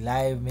to be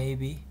live,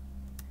 maybe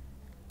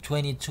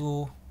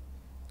 22.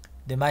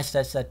 The match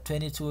starts at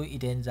 22,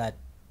 it ends at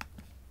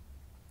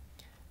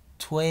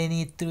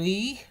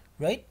 23,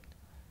 right?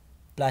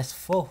 Plus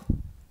 4.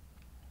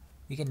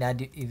 You can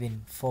add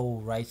even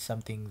 4, right?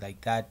 Something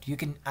like that. You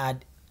can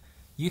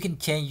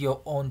change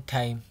your own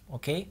time,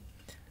 okay?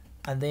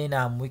 And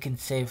then we can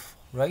save,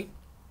 right?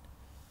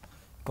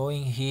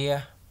 Going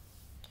here,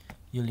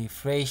 you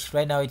refresh.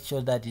 Right now it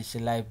shows that it's a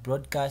live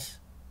broadcast.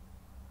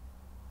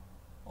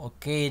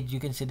 Okay, you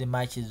can see the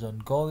match is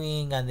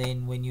ongoing, and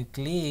then when you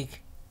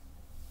click,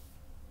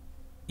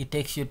 it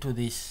takes you to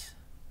this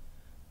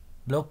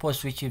blog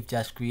post which we've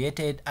just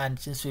created. And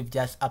since we've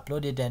just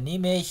uploaded an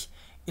image,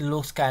 it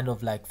looks kind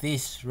of like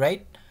this,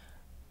 right?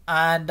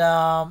 And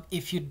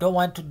if you don't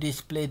want to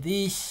display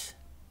this,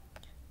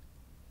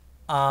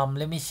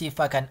 let me see if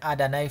I can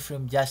add an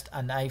iframe, just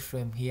an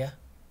iframe here.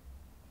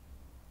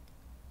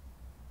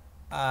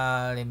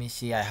 Let me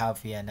see, I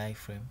have here an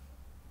iframe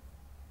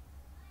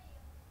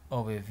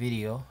of a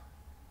video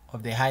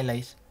of the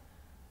highlights.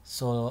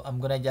 So I'm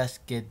gonna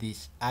just get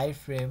this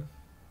iframe.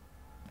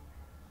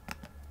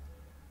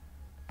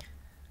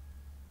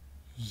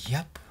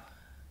 Yep,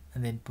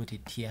 and then put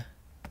it here,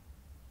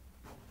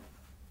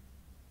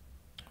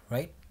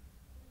 right?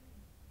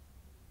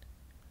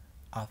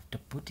 After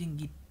putting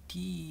it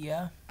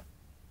here,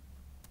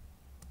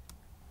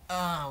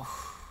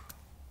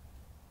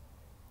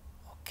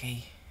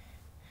 okay,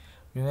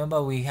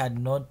 remember we had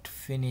not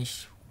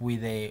finished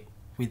with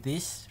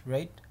this,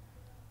 right?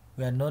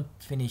 We are not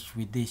finished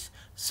with this,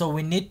 so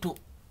we need to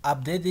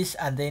update this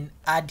and then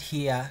add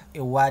here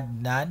a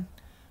word none.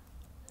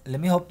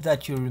 Let me hope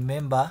that you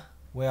remember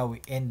where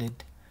we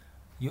ended.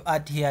 You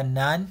add here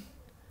none,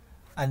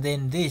 and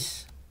then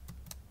this,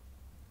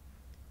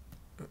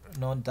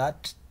 not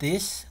that,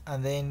 this,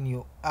 and then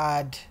you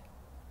add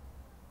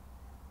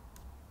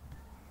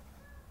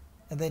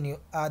and then you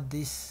add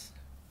this,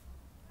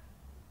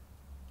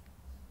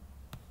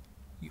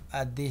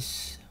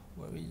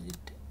 where is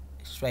it?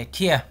 It's right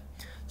here.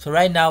 So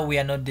right now we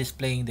are not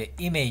displaying the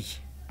image.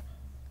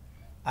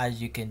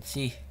 As you can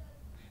see,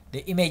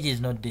 the image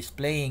is not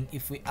displaying.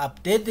 If we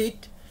update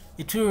it,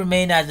 it will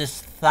remain as a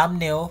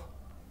thumbnail.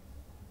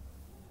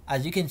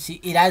 As you can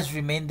see, it has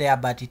remained there,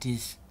 but it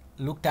is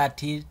looked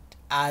at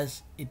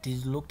us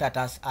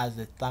as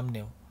a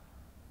thumbnail.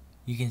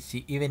 You can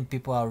see even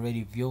people are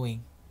already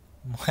viewing.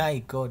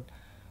 My god,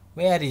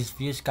 where are these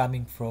views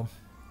coming from?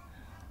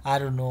 I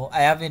don't know.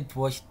 I haven't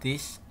watched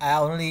this.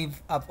 I've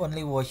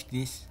only watched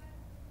this,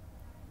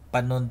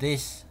 but not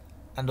this,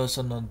 and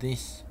also not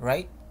this,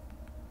 right?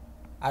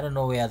 I don't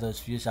know where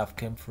those views have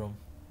come from.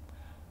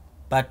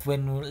 But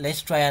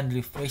let's try and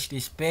refresh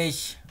this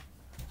page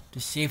to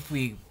see if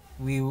we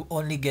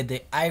only get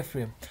the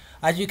iframe.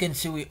 As you can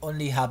see, we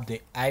only have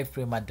the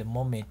iframe at the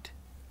moment,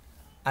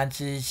 and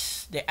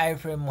since the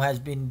iframe has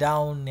been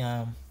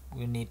down,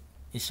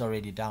 it's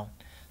already down.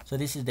 So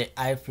this is the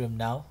iframe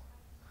now.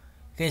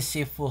 You can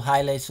see full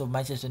highlights of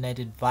Manchester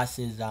United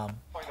versus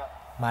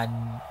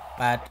Man,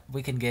 but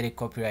we can get a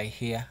copyright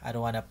here. I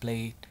don't want to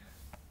play it.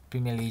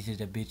 Premier League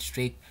is a bit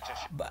strict,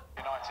 but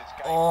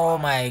oh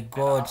my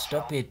god,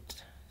 stop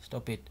it.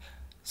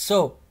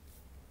 So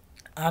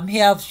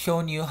here I've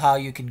shown you how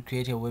you can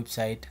create a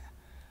website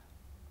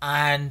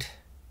and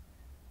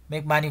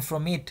make money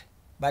from it,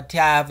 but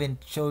here I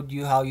haven't showed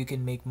you how you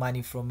can make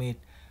money from it.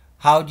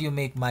 How do you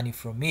make money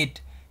from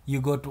it?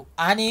 You go to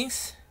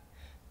earnings,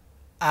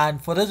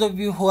 and for those of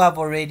you who have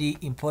already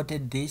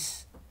imported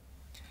this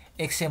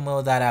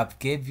XML that I've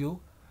gave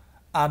you,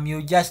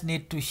 you just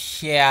need to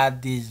share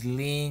these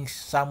links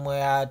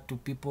somewhere to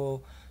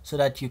people so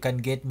that you can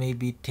get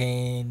maybe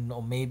 10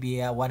 or maybe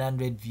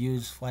 100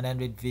 views,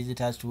 100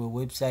 visitors to a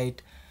website,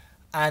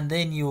 and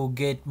then you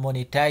get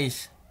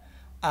monetized.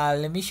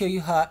 Let me show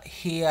you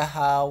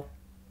how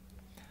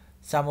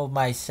some of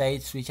my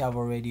sites which I've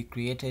already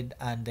created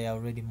and they are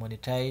already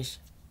monetized,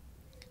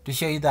 to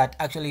show you that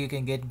actually you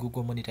can get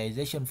Google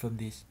monetization from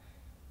this,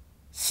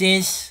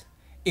 since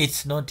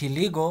it's not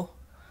illegal.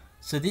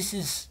 So this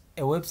is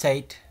a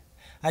website.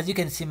 As you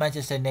can see,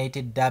 Manchester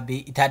United derby,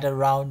 it had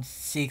around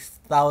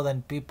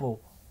 6,000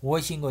 people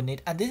watching on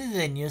it, and this is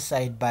a new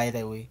site, by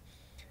the way.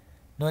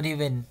 Not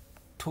even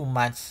 2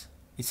 months,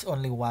 it's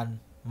only 1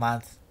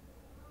 month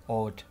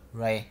old,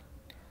 right?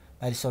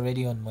 But it's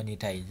already on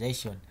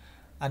monetization.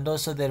 And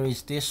also there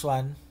is this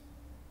one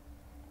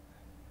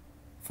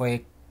for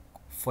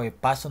a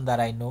person that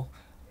I know,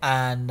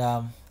 and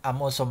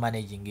I'm also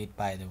managing it,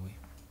 by the way.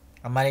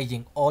 I'm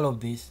managing all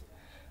of this,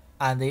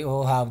 and they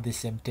all have the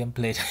same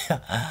template.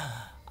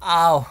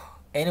 Ow.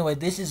 Anyway,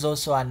 this is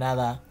also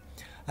another.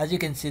 As you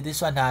can see,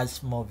 this one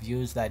has more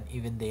views than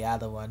even the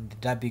other one. The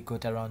derby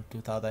got around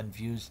 2,000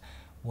 views,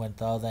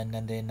 1,000,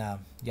 and then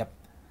yep,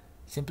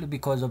 simply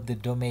because of the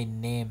domain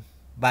name.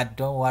 But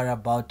don't worry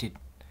about it.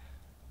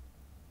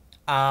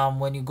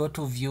 When you go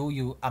to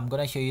view, I'm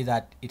gonna show you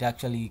that it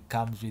actually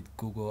comes with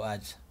Google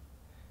Ads.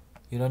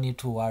 You don't need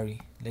to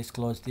worry. Let's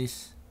close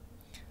this.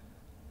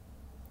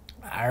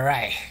 All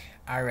right.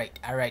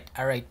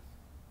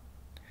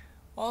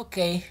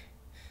 Okay,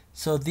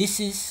 so this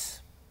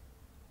is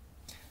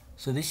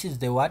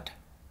the what?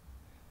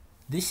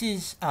 This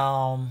is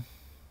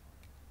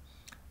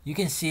you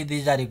can see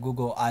these are the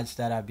Google Ads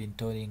that I've been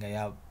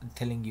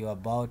telling you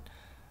about,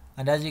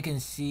 and as you can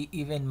see,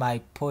 even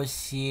my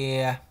posts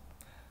here,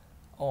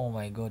 oh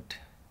my god,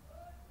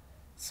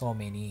 so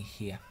many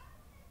here.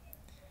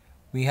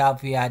 We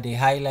have here the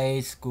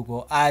highlights,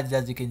 Google Ads,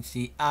 as you can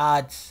see,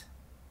 ads,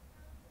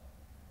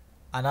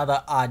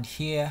 another ad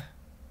here,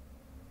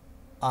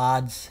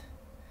 ads.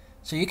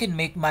 So you can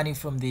make money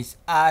from this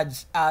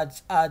ads.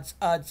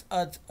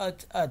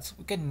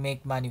 We can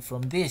make money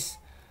from this,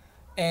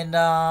 and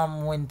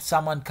when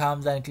someone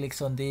comes and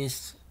clicks on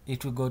this,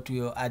 it will go to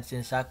your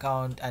Adsense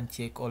account and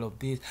check all of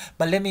this.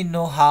 But let me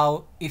know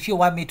how, if you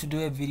want me to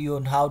do a video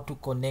on how to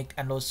connect,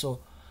 and also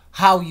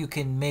how you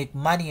can make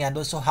money, and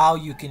also how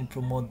you can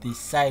promote this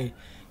site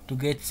to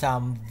get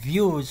some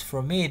views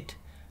from it.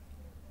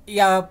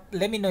 Yeah,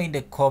 let me know in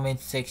the comment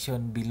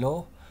section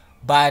below.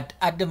 But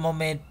at the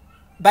moment,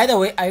 by the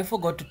way, I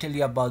forgot to tell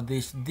you about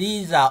this.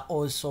 These are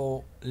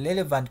also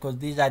relevant because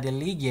these are the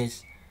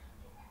leads.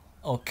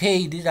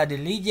 Okay, these are the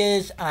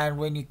leads, and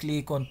when you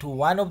click onto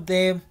one of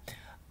them,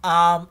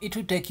 it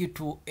will take you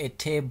to a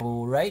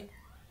table, right?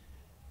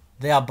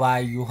 Thereby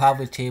you have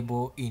a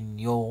table on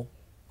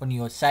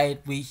your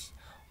site, which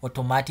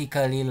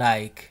automatically,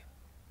 like,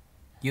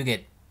 you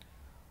get.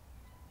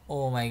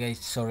 Oh my god,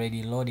 it's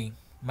already loading.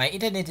 My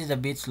internet is a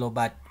bit slow,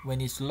 but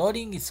when it's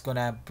loading, it's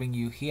gonna bring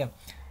you here.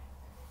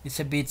 It's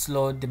a bit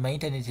slow. My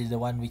internet is the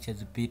one which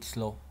is a bit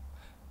slow,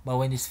 but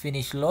when it's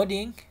finished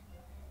loading,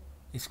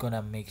 it's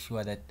gonna make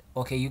sure that,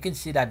 okay, you can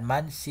see that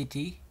Man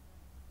City,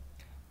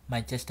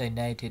 Manchester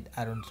United,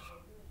 I don't.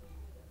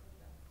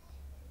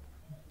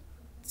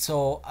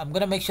 So I'm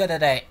gonna make sure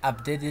that I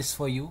update this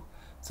for you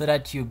so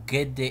that you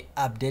get the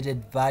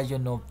updated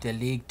version of the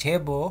league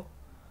table.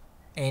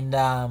 And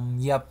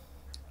yep,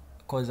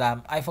 because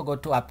I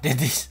forgot to update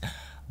this.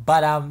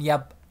 But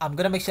yep, I'm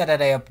gonna make sure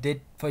that I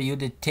update for you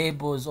the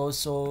tables,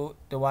 also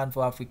the one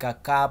for Africa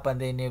Cup,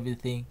 and then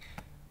everything,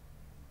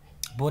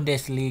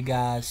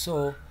 Bundesliga.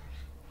 So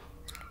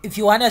if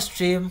you wanna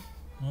stream,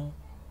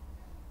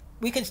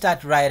 we can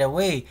start right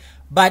away.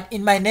 But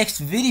in my next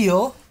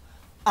video,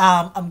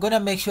 I'm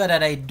gonna make sure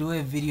that I do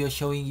a video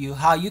showing you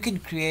how you can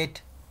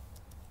create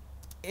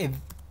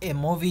a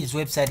movie's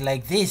website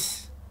like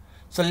this.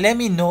 So let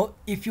me know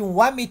if you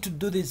want me to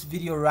do this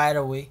video right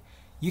away.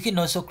 You can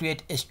also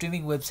create a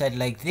streaming website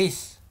like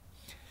this.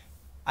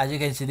 As you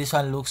can see, this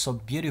one looks so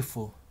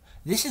beautiful.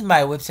 This is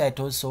my website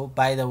also,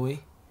 by the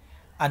way,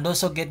 and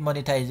also get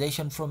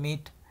monetization from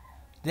it.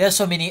 There are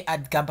so many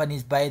ad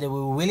companies, by the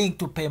way, willing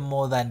to pay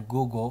more than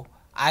Google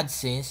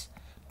AdSense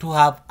to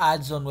have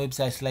ads on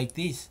websites like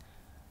this.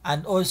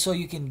 And also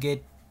you can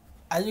get,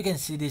 as you can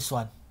see, this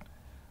one.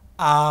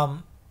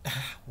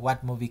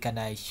 What movie can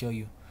I show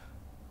you?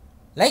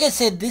 Like I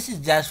said, this is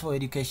just for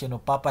educational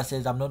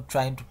purposes. I'm not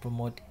trying to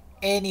promote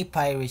any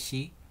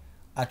piracy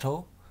at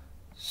all.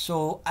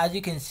 So as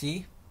you can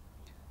see,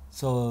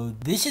 so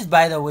this is,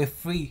 by the way,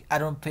 free. I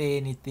don't pay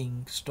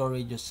anything,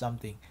 storage or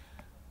something.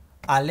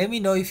 Let me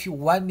know if you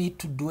want me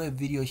to do a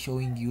video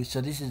showing you. So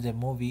this is the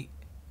movie,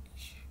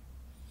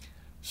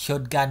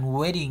 Shotgun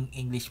Wedding,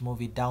 English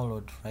movie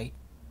download, right?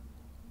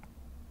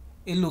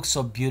 It looks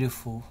so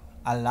beautiful.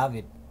 I love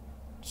it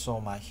so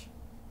much.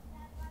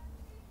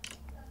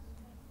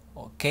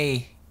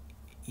 Okay,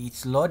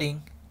 it's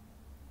loading,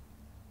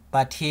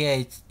 but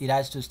here it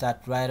has to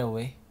start right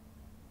away.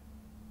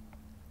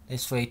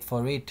 Let's wait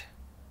for it.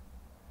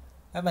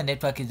 My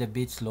network is a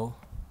bit slow.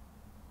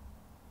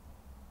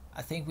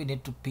 I think we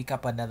need to pick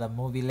up another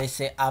movie. Let's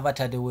say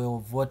Avatar: The Way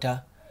of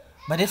Water.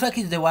 My network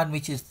is the one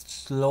which is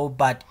slow,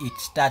 but it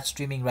starts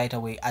streaming right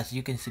away. As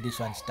you can see, this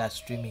one starts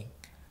streaming.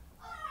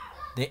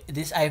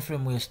 This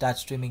iframe will start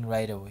streaming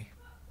right away.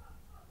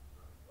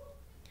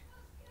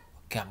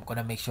 Okay, I'm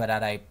gonna make sure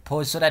that I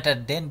pause so that I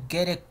don't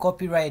get a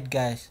copyright,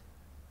 guys.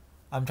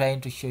 I'm trying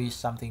to show you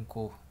something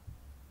cool.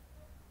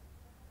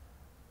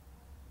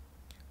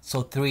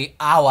 So 3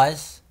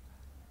 hours.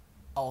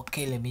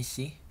 Okay, let me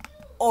see.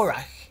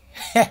 Alright.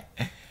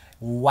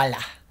 Voila.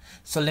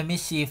 So let me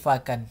see if I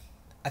can.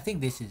 I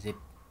think this is it,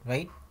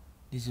 right?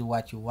 This is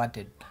what you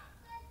wanted.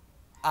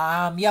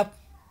 Yep.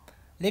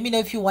 Let me know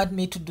if you want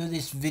me to do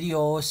this video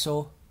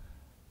also.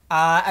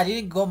 I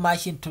didn't go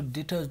much into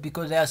details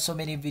because there are so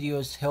many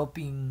videos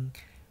helping,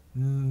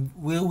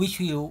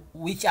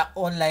 which are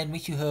online,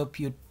 which will help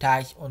you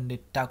touch on the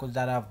tackles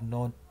that I've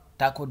not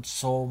tackled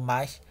so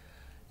much,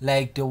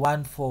 like the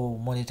one for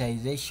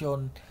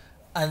monetization,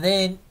 and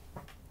then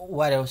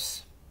what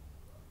else?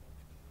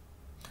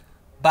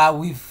 But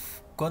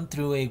we've gone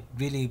through a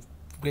really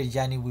great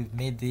journey. We've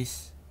made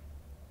this,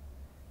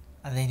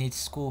 and then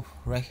it's cool,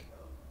 right?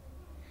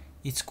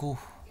 It's cool.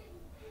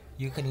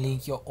 You can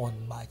link your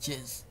own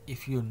matches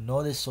if you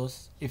know the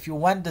source. If you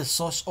want the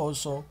source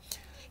also,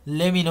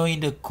 let me know in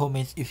the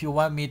comments. If you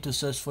want me to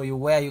search for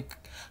you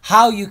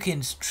how you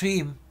can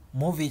stream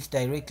movies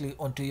directly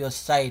onto your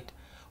site,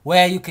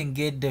 where you can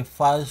get the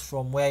files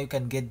from, where you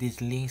can get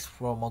these links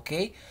from.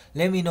 Okay,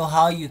 let me know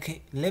how you can.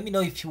 Let me know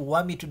if you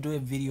want me to do a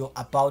video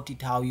about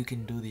it, how you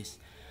can do this.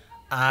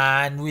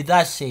 And with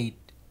that said,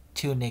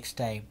 till next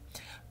time,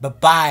 bye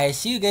bye.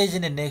 See you guys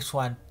in the next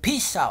one.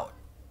 Peace out.